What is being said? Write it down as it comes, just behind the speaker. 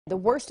The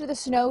worst of the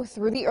snow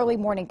through the early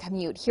morning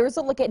commute. Here's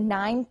a look at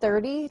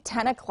 9:30,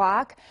 10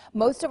 o'clock.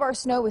 Most of our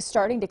snow is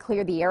starting to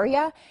clear the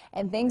area,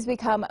 and things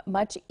become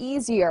much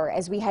easier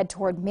as we head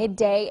toward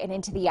midday and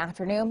into the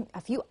afternoon. A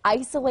few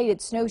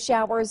isolated snow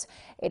showers.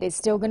 It is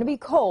still going to be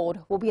cold.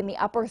 We'll be in the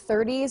upper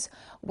 30s,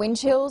 wind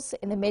chills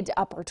in the mid to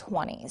upper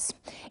 20s.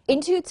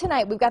 Into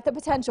tonight, we've got the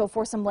potential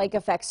for some lake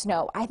effect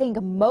snow. I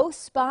think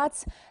most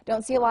spots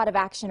don't see a lot of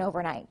action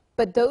overnight.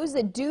 But those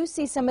that do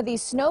see some of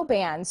these snow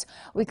bands,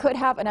 we could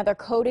have another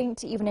coating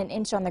to even an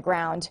inch on the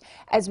ground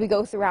as we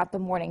go throughout the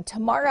morning.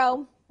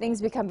 Tomorrow,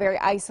 things become very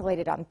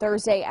isolated on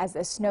Thursday as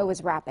the snow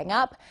is wrapping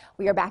up.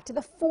 We are back to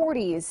the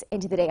 40s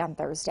into the day on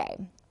Thursday.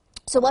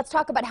 So let's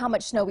talk about how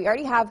much snow we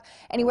already have,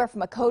 anywhere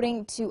from a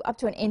coating to up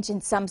to an inch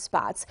in some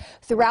spots.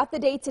 Throughout the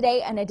day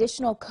today, an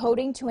additional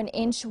coating to an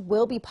inch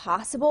will be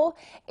possible.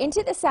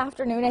 Into this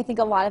afternoon, I think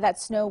a lot of that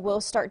snow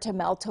will start to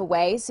melt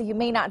away, so you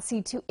may not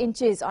see 2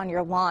 inches on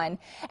your lawn.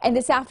 And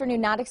this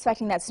afternoon, not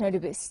expecting that snow to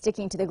be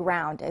sticking to the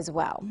ground as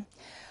well.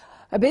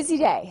 A busy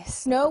day.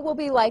 Snow will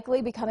be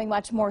likely becoming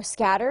much more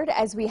scattered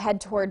as we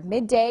head toward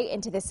midday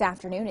into this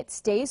afternoon. It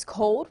stays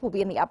cold. We'll be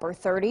in the upper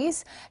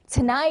 30s.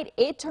 Tonight,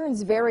 it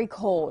turns very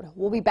cold.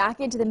 We'll be back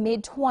into the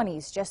mid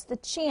 20s. Just the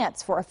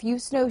chance for a few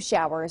snow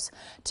showers.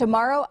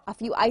 Tomorrow, a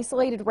few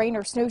isolated rain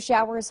or snow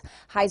showers.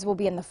 Highs will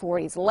be in the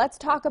 40s. Let's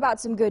talk about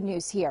some good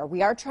news here.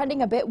 We are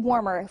trending a bit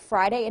warmer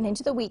Friday and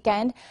into the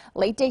weekend.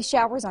 Late day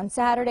showers on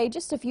Saturday,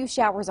 just a few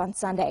showers on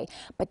Sunday.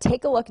 But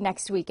take a look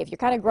next week if you're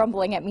kind of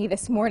grumbling at me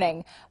this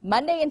morning.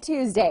 Monday and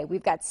Tuesday,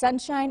 we've got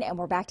sunshine and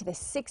we're back to the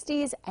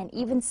 60s and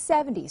even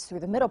 70s through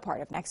the middle part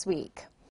of next week.